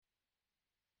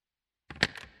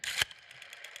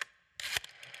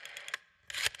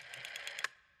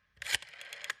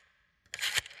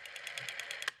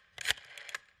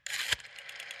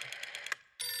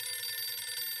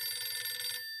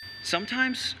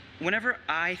Sometimes, whenever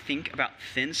I think about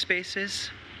thin spaces,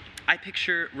 I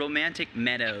picture romantic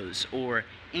meadows or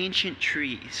ancient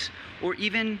trees, or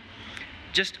even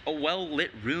just a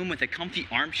well-lit room with a comfy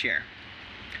armchair.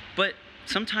 But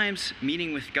sometimes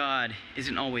meeting with God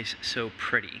isn't always so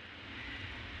pretty.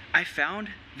 I found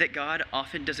that God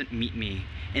often doesn't meet me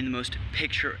in the most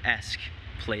picturesque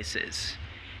places.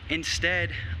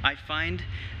 Instead, I find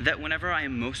that whenever I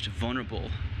am most vulnerable,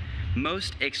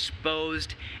 most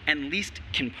exposed, and least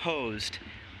composed,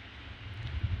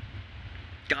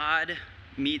 God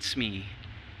meets me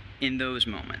in those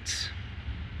moments.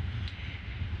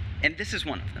 And this is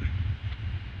one of them.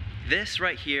 This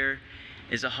right here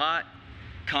is a hot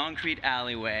concrete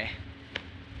alleyway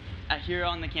here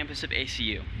on the campus of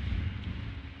ACU.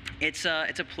 It's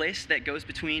a place that goes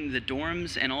between the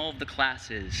dorms and all of the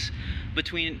classes,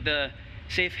 between the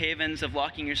safe havens of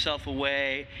locking yourself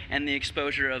away and the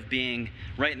exposure of being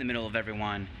right in the middle of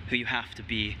everyone who you have to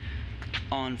be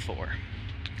on for.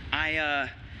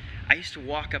 I used to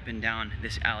walk up and down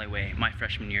this alleyway my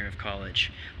freshman year of college.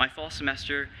 My fall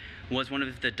semester was one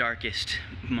of the darkest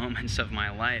moments of my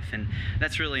life, and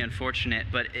that's really unfortunate,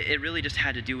 but it really just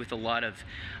had to do with a lot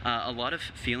of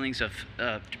feelings of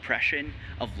depression,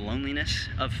 of loneliness,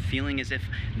 of feeling as if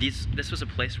this was a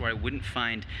place where I wouldn't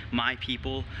find my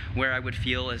people, where I would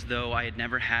feel as though I had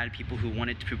never had people who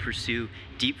wanted to pursue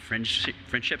deep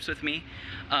friendships with me,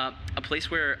 a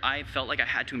place where I felt like I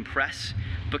had to impress,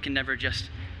 but can never just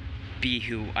be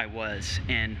who I was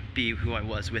and be who I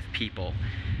was with people.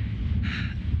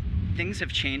 Things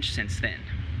have changed since then,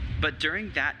 but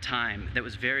during that time that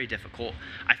was very difficult,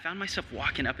 I found myself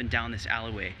walking up and down this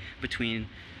alleyway between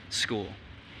school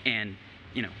and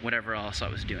whatever else I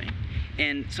was doing.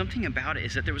 And something about it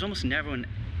is that there was almost never one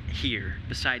here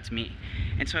besides me.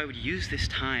 And so I would use this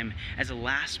time as a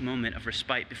last moment of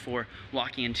respite before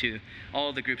walking into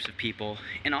all the groups of people.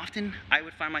 And often I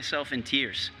would find myself in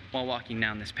tears while walking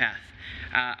down this path.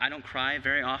 I don't cry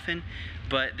very often,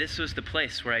 but this was the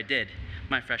place where I did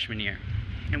my freshman year.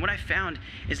 And what I found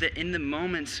is that in the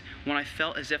moments when I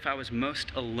felt as if I was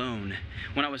most alone,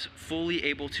 when I was fully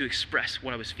able to express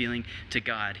what I was feeling to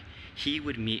God, He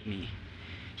would meet me.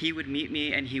 He would meet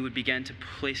me and He would begin to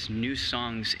place new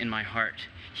songs in my heart.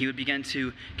 He would begin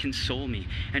to console me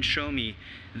and show me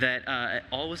that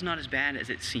all was not as bad as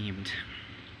it seemed.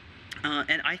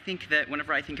 And I think that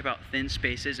whenever I think about thin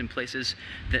spaces and places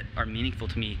that are meaningful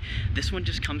to me, this one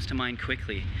just comes to mind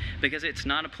quickly because it's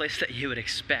not a place that you would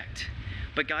expect.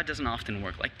 But God doesn't often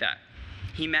work like that.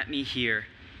 He met me here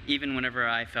even whenever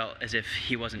I felt as if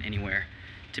He wasn't anywhere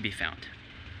to be found.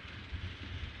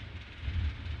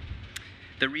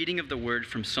 The reading of the word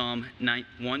from Psalm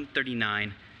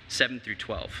 139, 7 through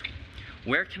 12.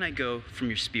 Where can I go from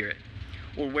your spirit?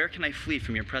 Or where can I flee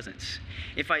from your presence?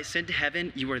 If I ascend to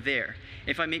heaven, you are there.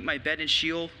 If I make my bed in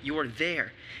Sheol, you are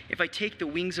there. If I take the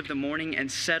wings of the morning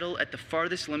and settle at the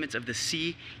farthest limits of the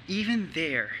sea, even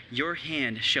there your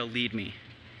hand shall lead me,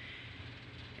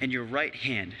 and your right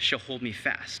hand shall hold me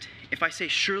fast. If I say,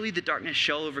 surely the darkness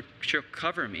shall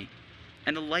cover me,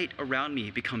 and the light around me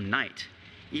become night,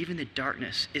 even the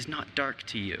darkness is not dark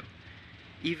to you.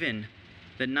 Even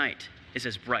the night is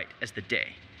as bright as the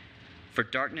day. For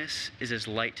darkness is as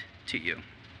light to you.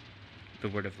 The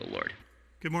word of the Lord.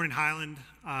 Good morning, Highland.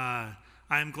 I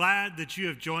am glad that you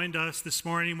have joined us this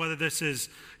morning, whether this is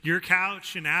your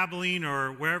couch in Abilene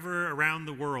or wherever around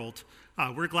the world.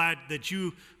 We're glad that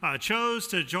you chose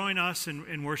to join us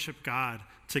and worship God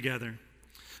together.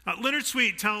 Leonard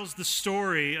Sweet tells the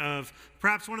story of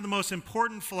perhaps one of the most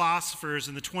important philosophers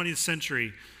in the 20th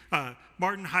century,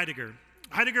 Martin Heidegger.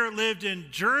 Heidegger lived in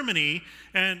Germany,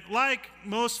 and like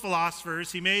most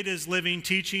philosophers, he made his living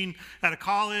teaching at a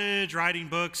college, writing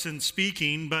books, and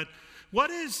speaking. But what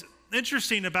is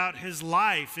interesting about his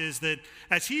life is that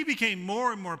as he became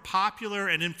more and more popular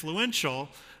and influential,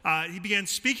 he began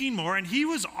speaking more, and he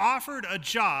was offered a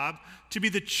job to be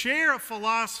the chair of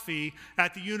philosophy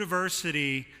at the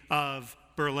University of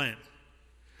Berlin.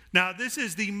 Now, this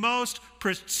is the most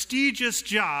prestigious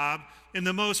job in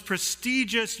the most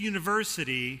prestigious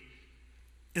university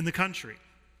in the country.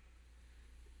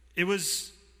 It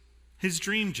was his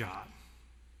dream job,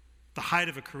 the height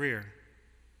of a career.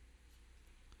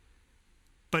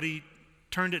 But he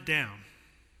turned it down.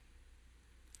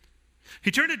 He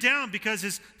turned it down because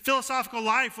his philosophical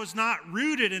life was not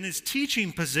rooted in his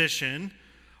teaching position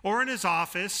or in his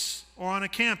office or on a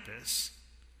campus,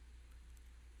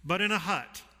 but in a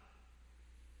hut,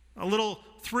 a little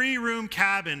 3-room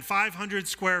cabin, 500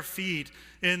 square feet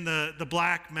in the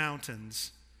Black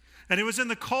Mountains. And it was in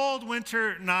the cold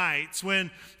winter nights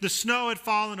when the snow had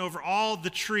fallen over all the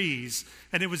trees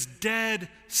and it was dead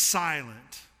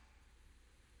silent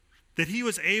that he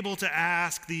was able to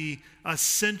ask the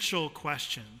essential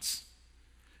questions.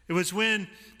 It was when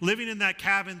living in that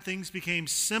cabin things became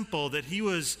simple that he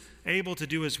was able to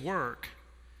do his work.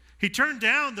 He turned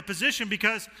down the position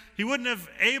because he wouldn't have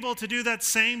able to do that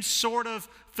same sort of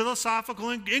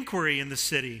philosophical inquiry in the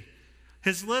city.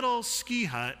 His little ski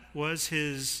hut was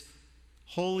his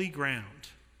holy ground.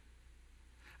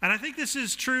 And I think this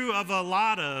is true of a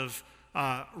lot of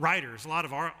writers, a lot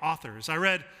of authors. I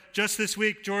read just this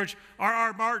week George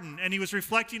R.R. Martin, and he was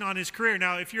reflecting on his career.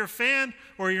 Now, if you're a fan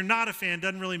or you're not a fan,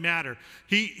 doesn't really matter.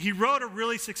 He wrote a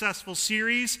really successful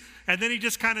series, and then he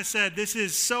just kind of said, this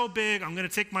is so big, I'm going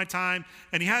to take my time.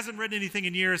 And he hasn't written anything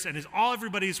in years, and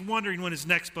everybody's wondering when his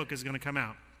next book is going to come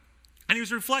out. And he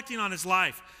was reflecting on his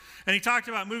life. And he talked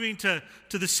about moving to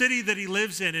the city that he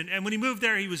lives in. And when he moved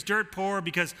there, he was dirt poor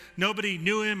because nobody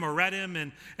knew him or read him.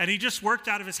 And he just worked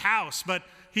out of his house. But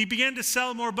he began to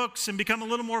sell more books and become a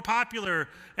little more popular.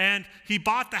 And he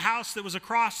bought the house that was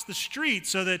across the street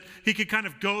so that he could kind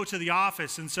of go to the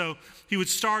office. And so he would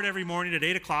start every morning at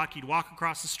 8 o'clock. He'd walk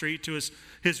across the street to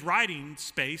his writing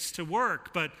space to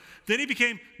work. But then he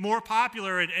became more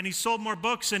popular and he sold more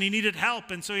books and he needed help.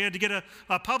 And so he had to get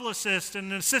a publicist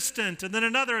and an assistant and then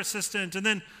another assistant. And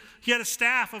then he had a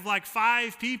staff of like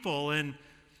 5 people. And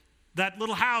that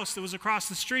little house that was across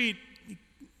the street, he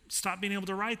stopped being able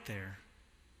to write there.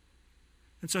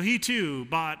 And so he too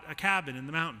bought a cabin in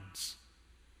the mountains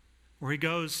where he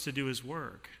goes to do his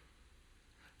work.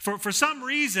 For some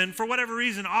reason, for whatever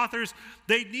reason, authors,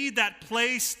 they need that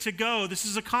place to go. This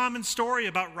is a common story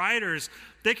about writers.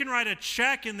 They can write a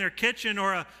check in their kitchen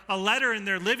or a letter in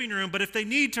their living room, but if they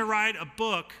need to write a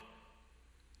book,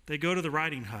 they go to the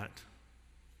writing hut.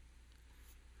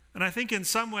 And I think in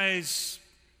some ways,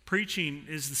 preaching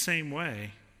is the same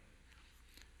way.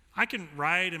 I can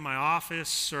write in my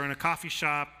office or in a coffee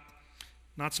shop,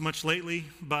 not so much lately,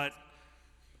 but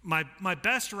my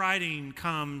best writing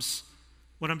comes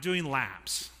when I'm doing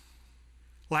laps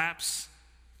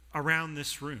around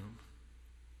this room.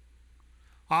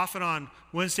 Often on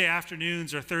Wednesday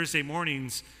afternoons or Thursday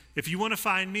mornings, if you want to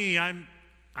find me, I'm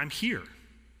here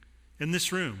in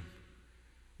this room,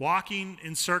 walking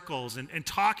in circles and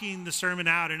talking the sermon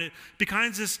out. And it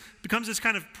becomes this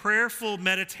kind of prayerful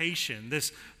meditation,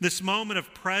 this moment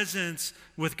of presence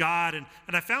with God. And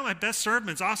I found my best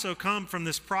sermons also come from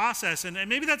this process. And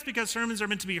maybe that's because sermons are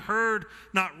meant to be heard,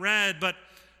 not read, but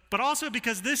also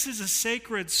because this is a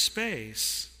sacred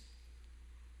space.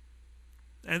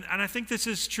 And I think this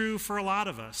is true for a lot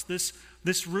of us.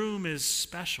 This room is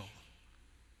special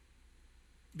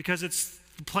because it's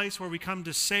the place where we come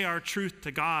to say our truth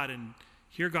to God and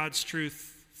hear God's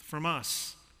truth from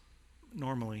us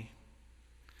normally.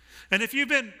 And if you've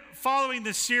been following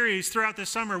this series throughout the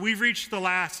summer, we've reached the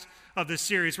last of this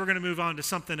series. We're going to move on to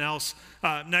something else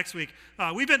next week.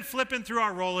 We've been flipping through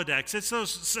our Rolodex. It's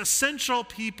those essential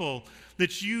people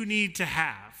that you need to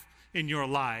have in your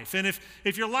life. And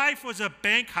if your life was a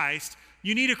bank heist,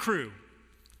 you need a crew.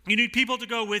 You need people to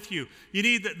go with you. You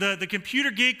need the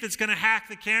computer geek that's going to hack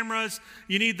the cameras.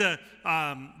 You need the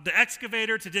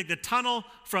excavator to dig the tunnel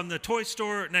from the toy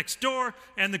store next door,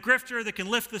 and the grifter that can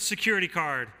lift the security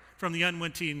card from the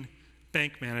unwitting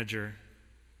bank manager.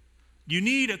 You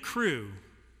need a crew.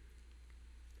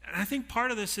 And I think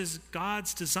part of this is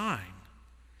God's design,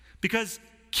 because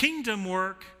kingdom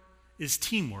work is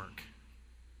teamwork.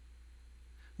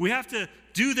 We have to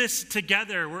do this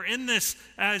together. We're in this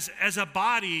as a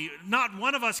body. Not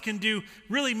one of us can do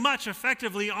really much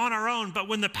effectively on our own, but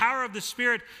when the power of the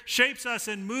Spirit shapes us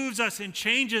and moves us and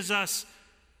changes us,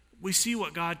 we see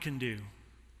what God can do.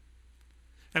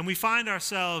 And we find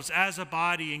ourselves as a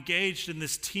body engaged in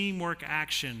this teamwork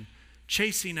action,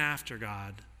 chasing after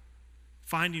God,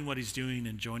 finding what He's doing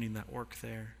and joining that work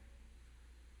there.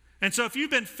 And so if you've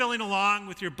been filling along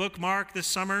with your bookmark this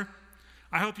summer,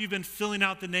 I hope you've been filling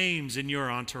out the names in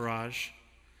your entourage.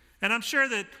 And I'm sure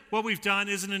that what we've done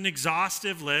isn't an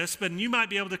exhaustive list, but you might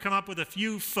be able to come up with a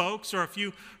few folks or a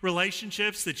few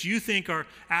relationships that you think are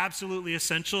absolutely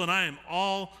essential, and I am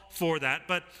all for that.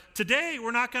 But today,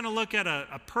 we're not going to look at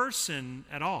a person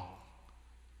at all,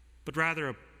 but rather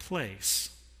a place.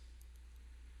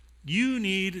 You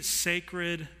need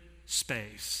sacred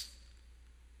space.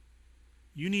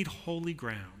 You need holy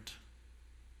ground.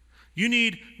 You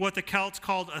need what the Celts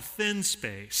called a thin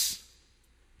space.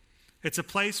 It's a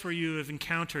place where you have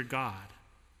encountered God.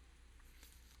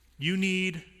 You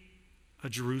need a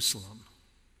Jerusalem.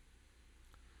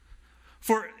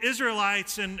 For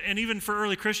Israelites and even for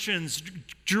early Christians,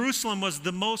 Jerusalem was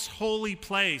the most holy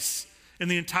place in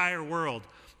the entire world.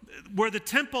 Where the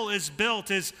temple is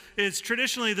built is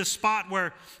traditionally the spot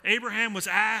where Abraham was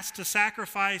asked to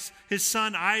sacrifice his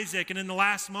son Isaac. And in the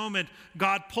last moment,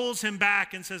 God pulls him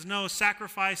back and says, no,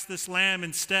 sacrifice this lamb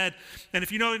instead. And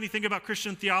if you know anything about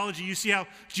Christian theology, you see how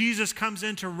Jesus comes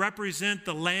in to represent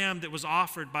the lamb that was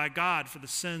offered by God for the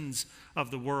sins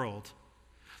of the world.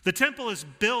 The temple is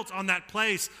built on that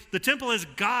place. The temple is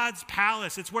God's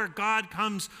palace. It's where God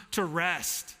comes to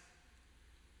rest.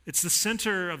 It's the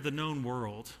center of the known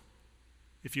world,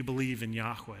 if you believe in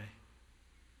Yahweh.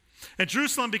 And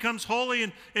Jerusalem becomes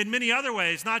holy in many other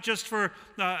ways, not just for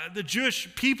the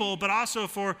Jewish people, but also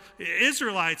for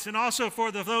Israelites and also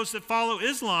for those that follow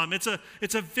Islam. It's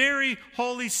a very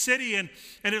holy city, and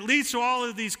it leads to all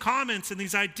of these comments and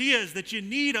these ideas that you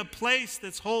need a place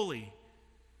that's holy.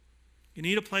 You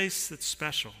need a place that's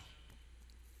special.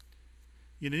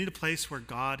 You need a place where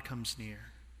God comes near.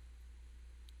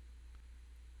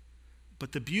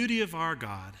 But the beauty of our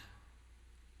God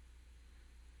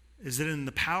is that in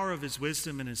the power of his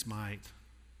wisdom and his might,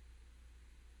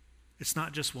 it's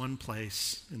not just one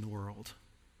place in the world.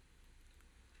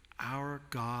 Our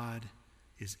God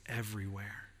is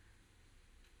everywhere,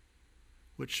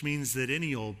 which means that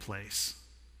any old place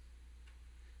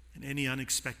in any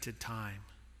unexpected time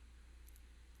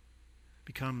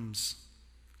becomes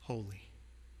holy.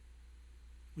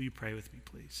 Will you pray with me,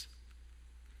 please?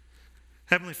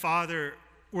 Heavenly Father,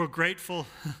 we're grateful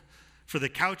for the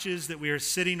couches that we are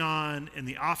sitting on and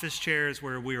the office chairs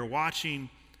where we are watching.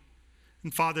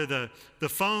 And Father, the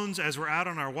phones as we're out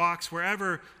on our walks,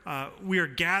 wherever we are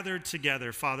gathered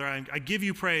together, Father, I give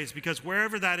you praise because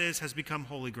wherever that is has become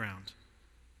holy ground.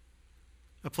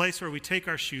 A place where we take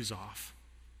our shoes off.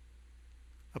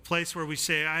 A place where we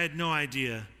say, I had no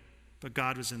idea, but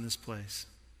God was in this place.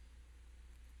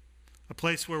 A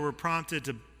place where we're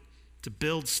prompted to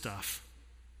build stuff.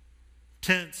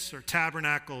 Tents or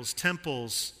tabernacles,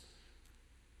 temples,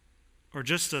 or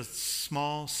just a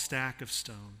small stack of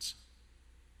stones.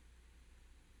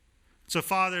 So,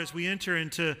 Father, as we enter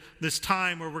into this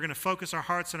time where we're going to focus our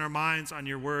hearts and our minds on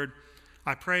your word,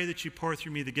 I pray that you pour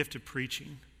through me the gift of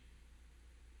preaching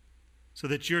so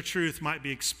that your truth might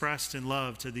be expressed in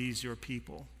love to these, your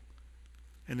people.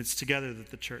 And it's together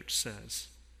that the church says,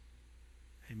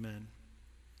 amen.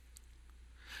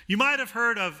 You might have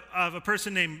heard of a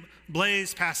person named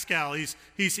Blaise Pascal.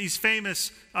 He's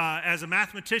famous as a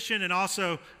mathematician and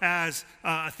also as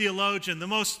a theologian. The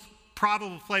most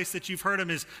probable place that you've heard him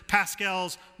is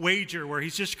Pascal's Wager, where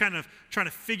he's just kind of trying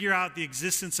to figure out the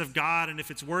existence of God and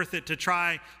if it's worth it to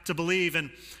try to believe. And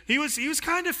he was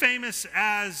kind of famous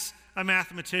as a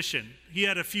mathematician. He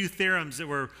had a few theorems that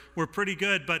were pretty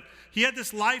good, but he had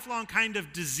this lifelong kind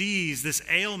of disease, this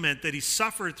ailment that he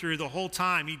suffered through the whole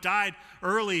time. He died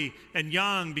early and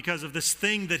young because of this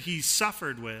thing that he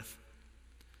suffered with.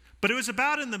 But it was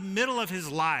about in the middle of his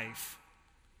life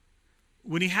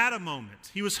when he had a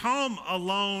moment. He was home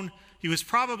alone. He was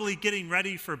probably getting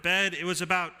ready for bed. It was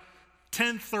about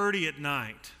 10:30 at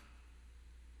night.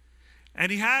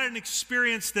 And he had an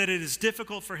experience that it is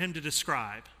difficult for him to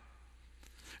describe.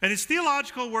 And his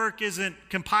theological work isn't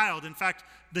compiled. In fact,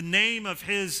 the name of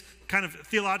his kind of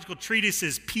theological treatise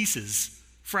is Pieces,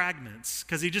 Fragments,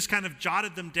 because he just kind of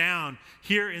jotted them down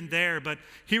here and there. But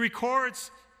he records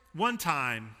one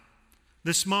time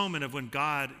this moment of when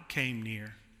God came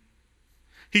near.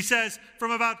 He says, from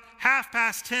about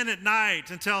 10:30 at night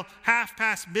until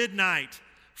midnight,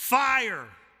 fire,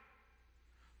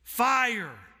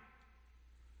 fire,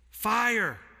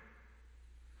 fire.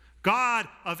 God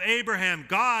of Abraham,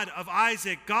 God of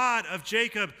Isaac, God of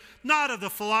Jacob, not of the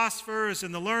philosophers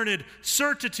and the learned,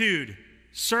 certitude,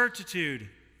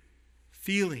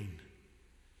 feeling,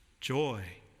 joy,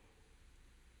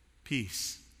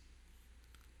 peace.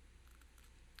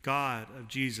 God of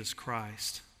Jesus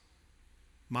Christ,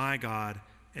 my God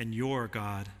and your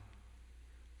God,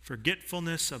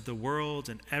 forgetfulness of the world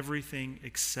and everything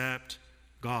except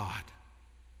God.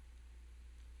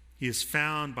 He is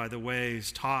found by the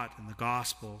ways taught in the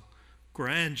gospel,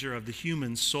 grandeur of the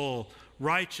human soul,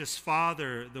 righteous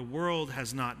Father, the world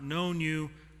has not known you,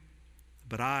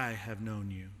 but I have known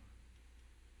you.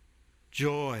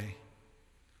 Joy,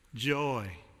 joy,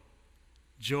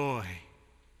 joy,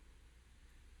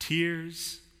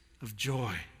 tears of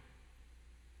joy.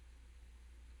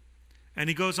 And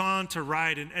he goes on to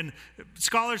write, and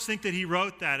scholars think that he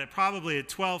wrote that at probably at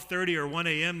 12:30 or 1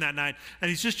 a.m. that night, and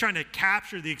he's just trying to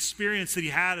capture the experience that he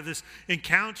had of this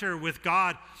encounter with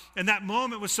God. And that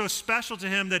moment was so special to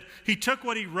him that he took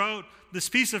what he wrote, this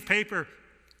piece of paper,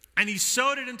 and he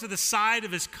sewed it into the side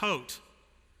of his coat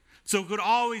so it could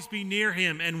always be near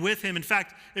him and with him. In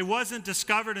fact, it wasn't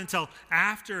discovered until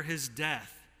after his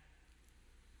death.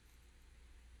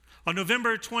 On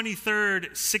November 23rd,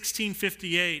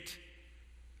 1658,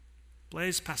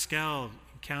 Blaise Pascal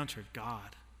encountered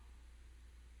God.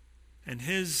 And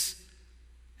his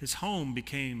home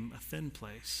became a thin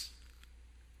place.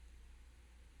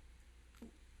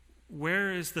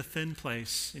 Where is the thin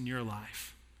place in your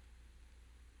life?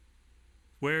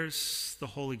 Where's the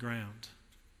holy ground?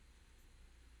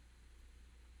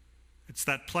 It's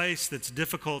that place that's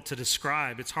difficult to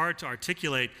describe. It's hard to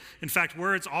articulate. In fact,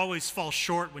 words always fall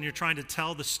short when you're trying to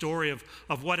tell the story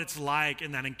of what it's like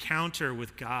in that encounter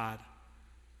with God.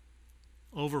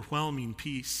 Overwhelming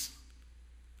peace.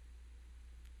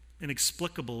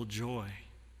 Inexplicable joy.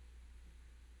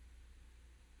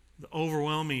 The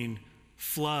overwhelming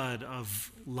flood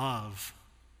of love.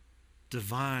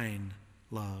 Divine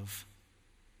love.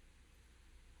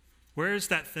 Where is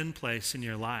that thin place in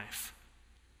your life?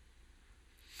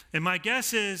 And my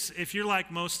guess is, if you're like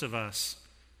most of us,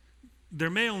 there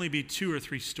may only be 2 or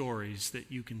 3 stories that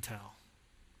you can tell.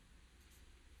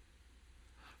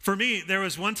 For me, there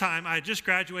was one time I had just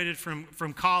graduated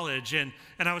from college, and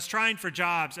I was trying for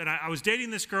jobs, and I was dating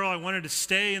this girl. I wanted to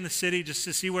stay in the city just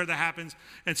to see where that happens.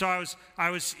 And so I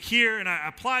was here, and I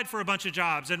applied for a bunch of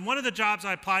jobs. And one of the jobs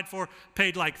I applied for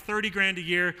paid like $30,000 a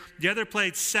year. The other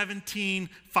paid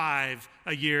 $17,500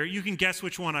 a year. You can guess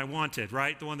which one I wanted,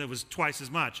 right? The one that was twice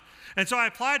as much. And so I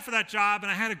applied for that job,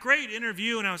 and I had a great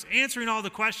interview, and I was answering all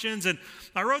the questions, and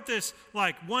I wrote this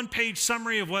like 1-page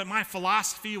summary of what my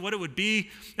philosophy, what it would be,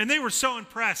 and they were so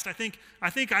impressed. I think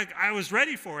I was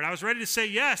ready for it. I was ready to say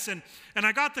yes, and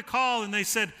I got the call, and they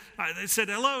said,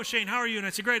 "Hello, Shane, how are you?" And I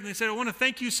said, "Great." And they said, "I want to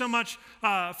thank you so much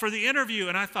for the interview."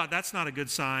 And I thought, that's not a good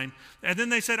sign. And then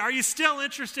they said, "Are you still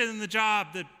interested in the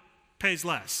job that pays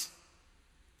less?"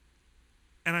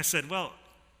 And I said, "Well,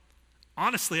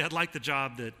 honestly, I'd like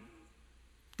the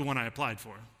one I applied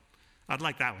for. I'd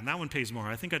like that one. That one pays more.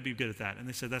 I think I'd be good at that." And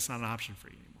they said, "That's not an option for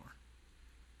you anymore."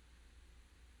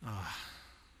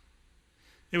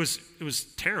 It was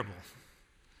terrible.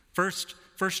 First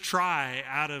try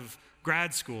out of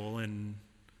grad school and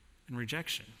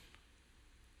rejection.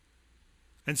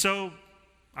 And so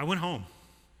I went home.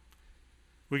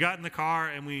 We got in the car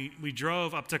and we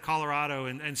drove up to Colorado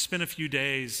and spent a few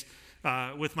days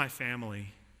with my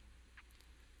family.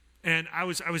 And I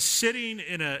was sitting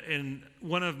in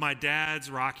one of my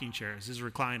dad's rocking chairs, his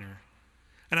recliner.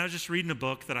 And I was just reading a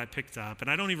book that I picked up.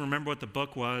 And I don't even remember what the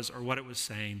book was or what it was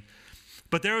saying.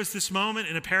 But there was this moment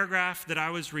in a paragraph that I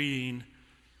was reading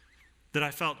that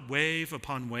I felt wave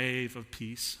upon wave of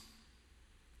peace.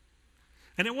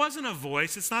 And it wasn't a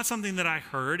voice. It's not something that I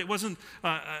heard. It wasn't,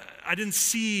 I didn't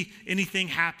see anything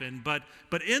happen. But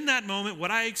in that moment,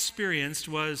 what I experienced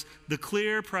was the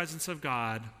clear presence of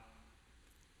God,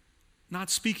 not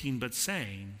speaking, but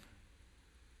saying,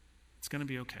 "It's going to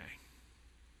be okay.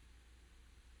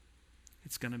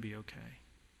 It's going to be okay."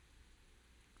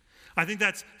 I think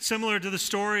that's similar to the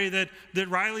story that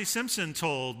Riley Simpson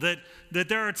told, that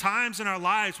there are times in our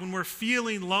lives when we're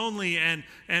feeling lonely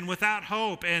and without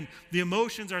hope, and the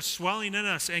emotions are swelling in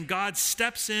us, and God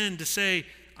steps in to say,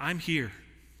 "I'm here."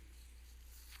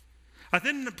 I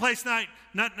think the place not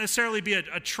necessarily be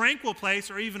a tranquil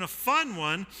place or even a fun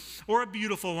one or a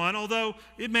beautiful one, although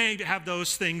it may have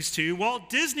those things too. Walt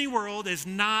Disney World is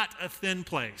not a thin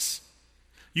place.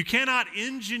 You cannot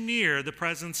engineer the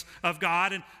presence of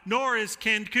God, and nor is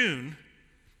Cancun.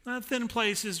 Thin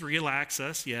places relax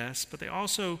us, yes, but they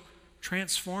also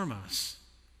transform us.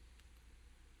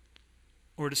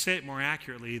 Or to say it more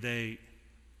accurately, they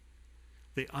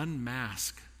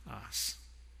unmask us.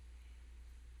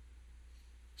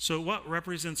 So what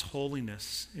represents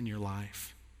holiness in your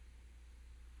life?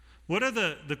 What are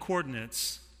the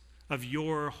coordinates of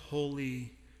your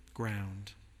holy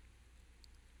ground?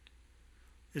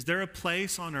 Is there a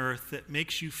place on earth that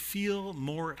makes you feel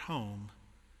more at home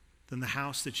than the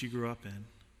house that you grew up in?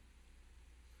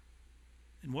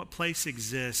 And what place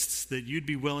exists that you'd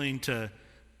be willing to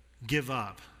give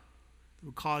up, that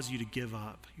would cause you to give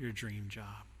up your dream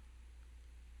job?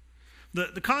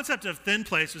 The concept of thin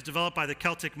place was developed by the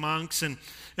Celtic monks, and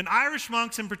Irish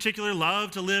monks in particular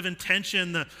love to live in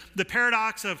tension, the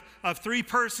paradox of 3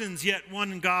 persons yet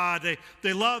one God.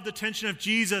 They love the tension of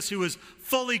Jesus, who was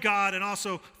fully God and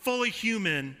also fully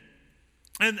human.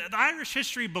 And the Irish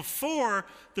history before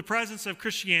the presence of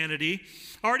Christianity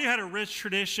already had a rich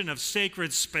tradition of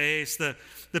sacred space. The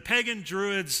pagan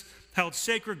druids held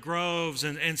sacred groves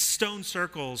and stone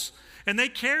circles, and they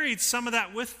carried some of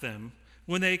that with them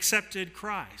when they accepted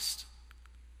Christ.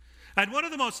 And one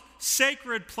of the most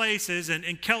sacred places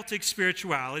in Celtic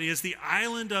spirituality is the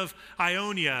island of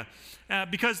Ionia,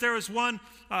 because there was one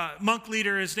monk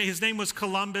leader, his name was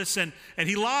Columbus, and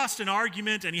he lost an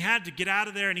argument, and he had to get out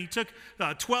of there, and he took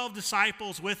 12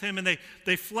 disciples with him, and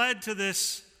they fled to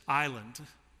this island.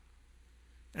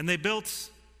 And they built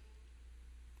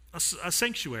a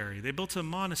sanctuary. They built a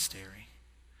monastery.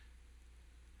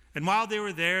 And while they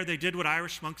were there, they did what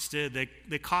Irish monks did.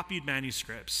 They copied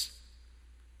manuscripts.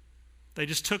 They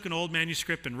just took an old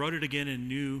manuscript and wrote it again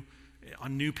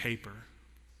on new paper.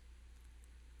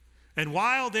 And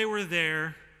while they were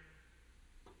there,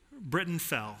 Britain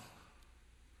fell,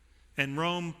 and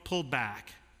Rome pulled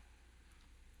back.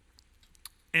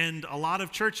 And a lot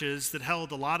of churches that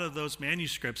held a lot of those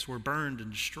manuscripts were burned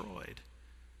and destroyed.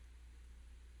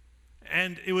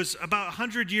 And it was about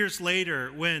 100 years later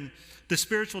when the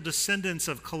spiritual descendants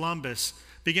of Columbus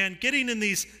began getting in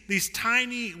these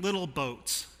tiny little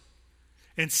boats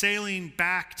and sailing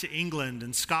back to England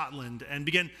and Scotland and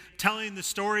began telling the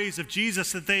stories of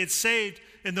Jesus that they had saved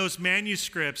in those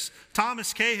manuscripts.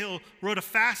 Thomas Cahill wrote a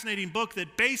fascinating book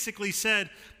that basically said,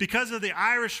 because of the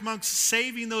Irish monks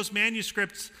saving those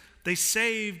manuscripts, they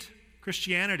saved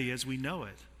Christianity as we know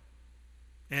it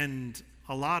and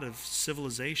a lot of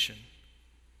civilization.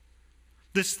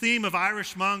 This theme of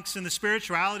Irish monks and the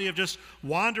spirituality of just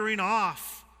wandering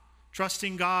off,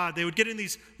 trusting God. They would get in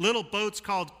these little boats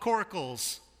called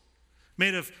coracles,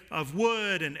 made of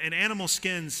wood and animal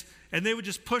skins, and they would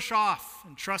just push off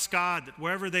and trust God that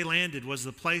wherever they landed was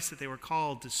the place that they were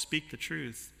called to speak the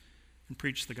truth and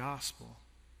preach the gospel.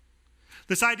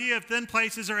 This idea of thin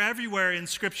places are everywhere in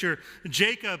Scripture.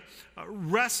 Jacob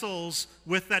wrestles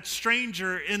with that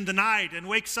stranger in the night and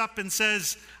wakes up and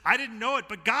says, I didn't know it,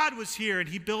 but God was here, and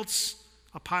he builds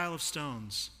a pile of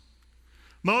stones.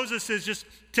 Moses is just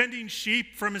tending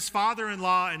sheep from his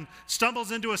father-in-law and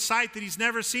stumbles into a sight that he's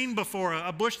never seen before,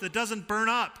 a bush that doesn't burn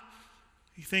up.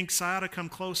 He thinks, I ought to come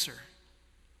closer.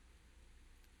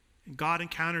 And God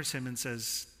encounters him and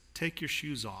says, take your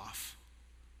shoes off,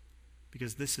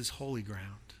 because this is holy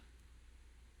ground.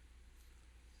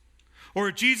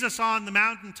 Or Jesus on the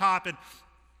mountaintop, and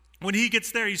when he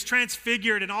gets there, he's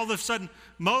transfigured, and all of a sudden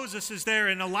Moses is there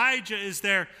and Elijah is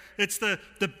there. It's the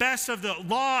best of the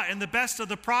law and the best of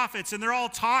the prophets, and they're all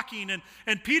talking,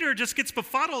 and Peter just gets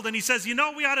befuddled, and he says, you know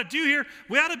what we ought to do here?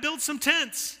 We ought to build some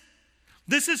tents.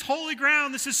 This is holy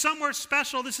ground. This is somewhere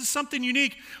special. This is something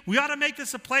unique. We ought to make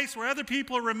this a place where other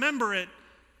people remember it.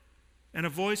 And a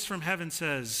voice from heaven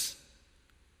says,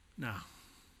 no,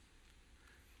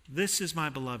 this is my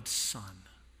beloved Son,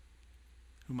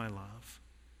 whom I love.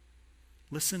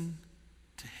 Listen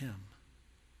to him.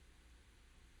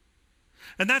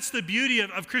 And that's the beauty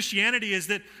of Christianity, is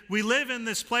that we live in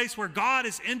this place where God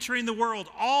is entering the world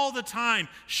all the time,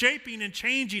 shaping and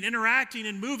changing, interacting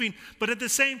and moving, but at the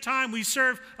same time we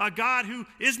serve a God who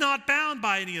is not bound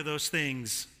by any of those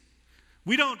things.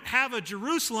 We don't have a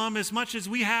Jerusalem as much as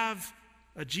we have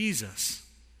a Jesus.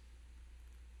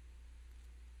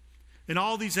 In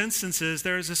all these instances,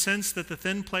 there is a sense that the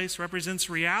thin place represents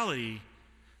reality,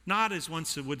 not as one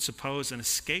would suppose an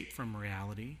escape from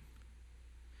reality.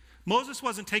 Moses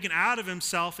wasn't taken out of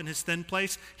himself in his thin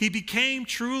place. He became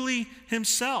truly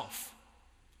himself.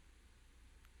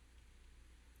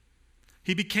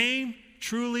 He became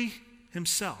truly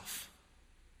himself.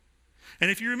 And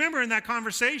if you remember in that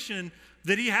conversation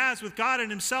that he has with God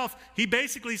and himself, he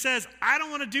basically says, I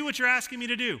don't want to do what you're asking me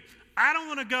to do. I don't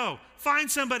want to go. Find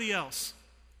somebody else.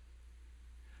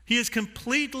 He is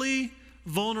completely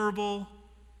vulnerable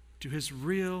to his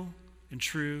real and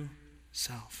true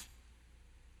self.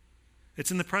 It's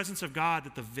in the presence of God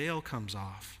that the veil comes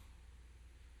off.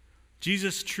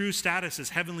 Jesus' true status as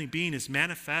heavenly being is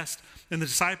manifest in the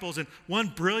disciples in one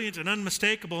brilliant and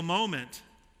unmistakable moment.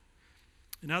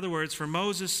 In other words, for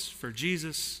Moses, for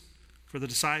Jesus, for the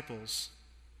disciples,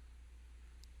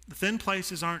 the thin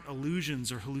places aren't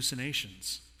illusions or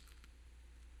hallucinations.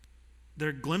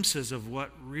 They're glimpses of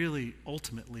what really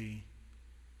ultimately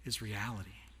is reality.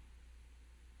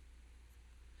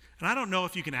 And I don't know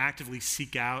if you can actively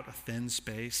seek out a thin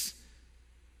space.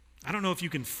 I don't know if you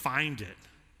can find it.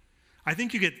 I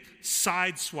think you get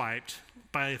sideswiped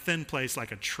by a thin place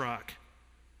like a truck.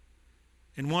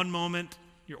 In one moment,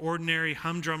 your ordinary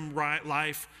humdrum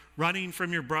life, running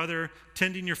from your brother,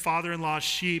 tending your father-in-law's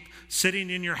sheep, sitting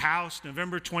in your house,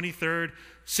 November 23rd,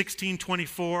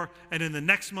 1624, and in the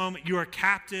next moment, you are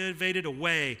captivated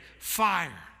away.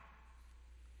 Fire.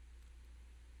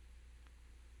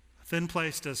 Thin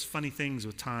place does funny things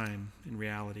with time in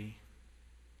reality.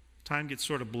 Time gets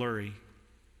sort of blurry.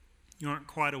 You aren't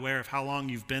quite aware of how long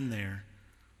you've been there.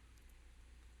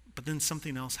 but then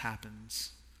something else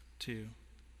happens too.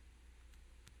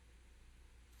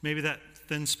 Maybe that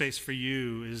thin space for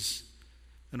you is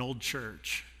an old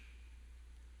church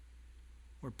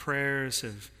where prayers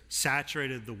have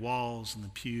saturated the walls and the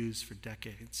pews for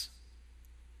decades.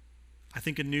 I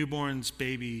think a newborn's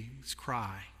baby's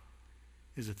cry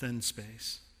is a thin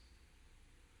space.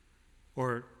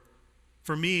 Or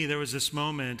for me, there was this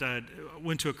moment, I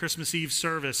went to a Christmas Eve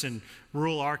service in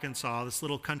rural Arkansas, this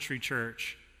little country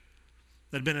church.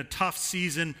 That had been a tough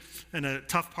season and a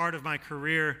tough part of my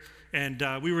career. And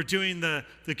we were doing the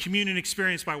communion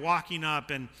experience by walking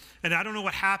up. And I don't know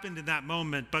what happened in that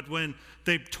moment, but when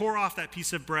they tore off that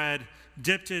piece of bread,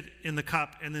 dipped it in the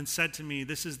cup, and then said to me,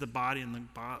 "This is the body and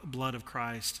the blood of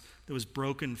Christ that was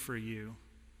broken for you,"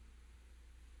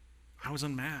 I was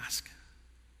unmasked.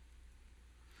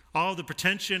 All the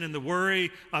pretension and the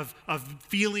worry of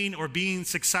feeling or being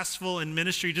successful in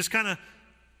ministry just kind of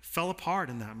fell apart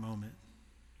in that moment.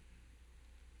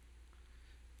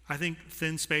 I think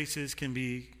thin spaces can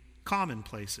be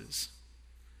commonplaces.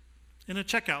 In a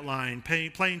checkout line,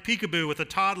 playing peekaboo with a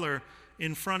toddler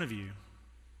in front of you.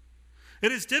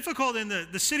 It is difficult in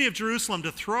the city of Jerusalem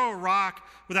to throw a rock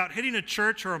without hitting a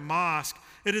church or a mosque.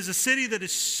 It is a city that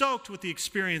is soaked with the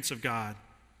experience of God.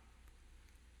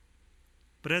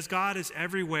 But as God is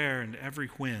everywhere and every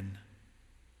when,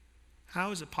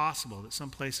 how is it possible that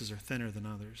some places are thinner than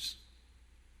others?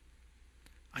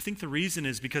 I think the reason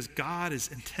is because God is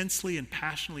intensely and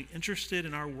passionately interested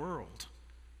in our world.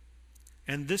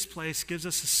 And this place gives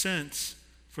us a sense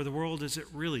for the world as it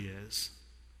really is,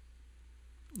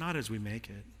 not as we make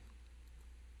it.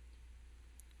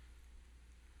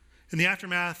 In the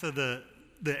aftermath of the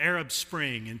Arab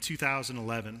Spring in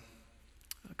 2011,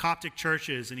 Coptic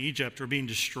churches in Egypt were being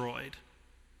destroyed.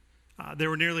 There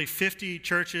were nearly 50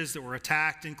 churches that were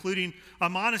attacked, including a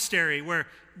monastery where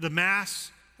the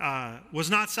Mass was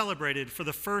not celebrated for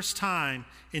the first time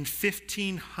in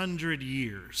 1,500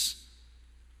 years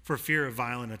for fear of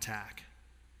violent attack.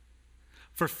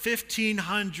 For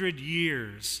 1,500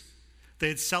 years, they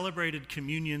had celebrated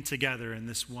communion together in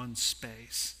this one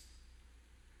space.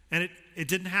 And it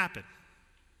didn't happen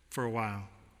for a while.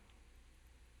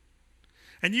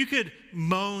 And you could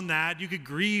moan that, you could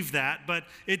grieve that, but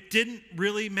it didn't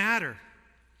really matter.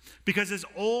 Because as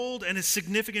old and as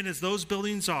significant as those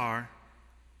buildings are,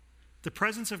 the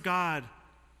presence of God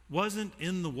wasn't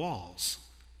in the walls,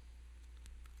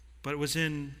 but it was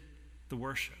in the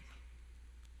worship.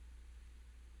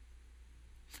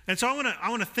 And so I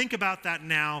want to think about that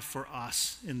now for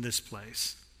us in this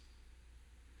place.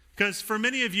 Because for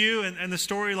many of you, and the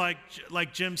story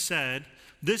like Jim said,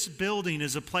 this building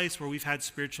is a place where we've had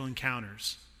spiritual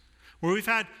encounters, where we've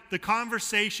had the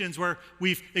conversations, where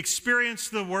we've experienced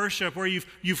the worship, where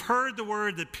you've heard the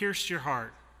word that pierced your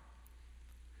heart.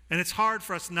 And it's hard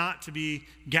for us not to be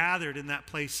gathered in that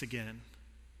place again.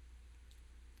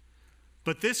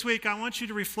 But this week, I want you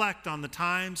to reflect on the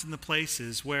times and the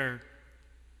places where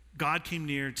God came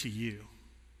near to you.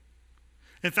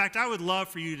 In fact, I would love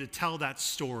for you to tell that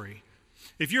story.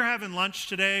 If you're having lunch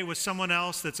today with someone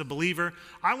else that's a believer,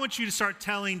 I want you to start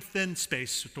telling thin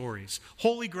space stories,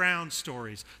 holy ground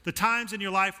stories, the times in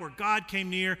your life where God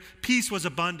came near, peace was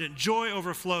abundant, joy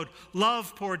overflowed,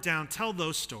 love poured down. Tell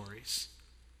those stories.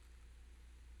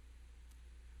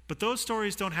 But those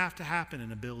stories don't have to happen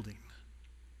in a building.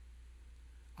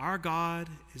 Our God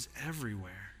is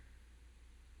everywhere.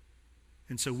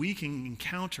 And so we can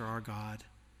encounter our God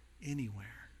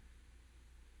anywhere.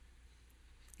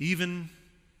 Even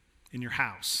in your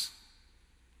house,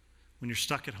 when you're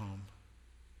stuck at home,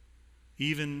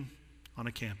 even on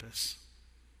a campus,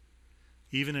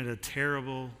 even at a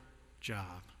terrible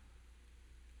job,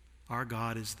 our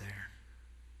God is there.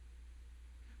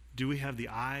 Do we have the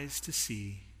eyes to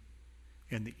see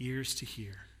and the ears to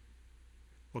hear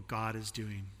what God is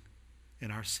doing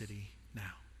in our city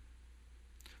now?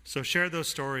 So share those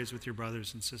stories with your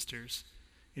brothers and sisters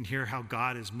and hear how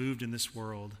God has moved in this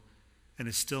world and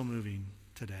is still moving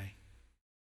today.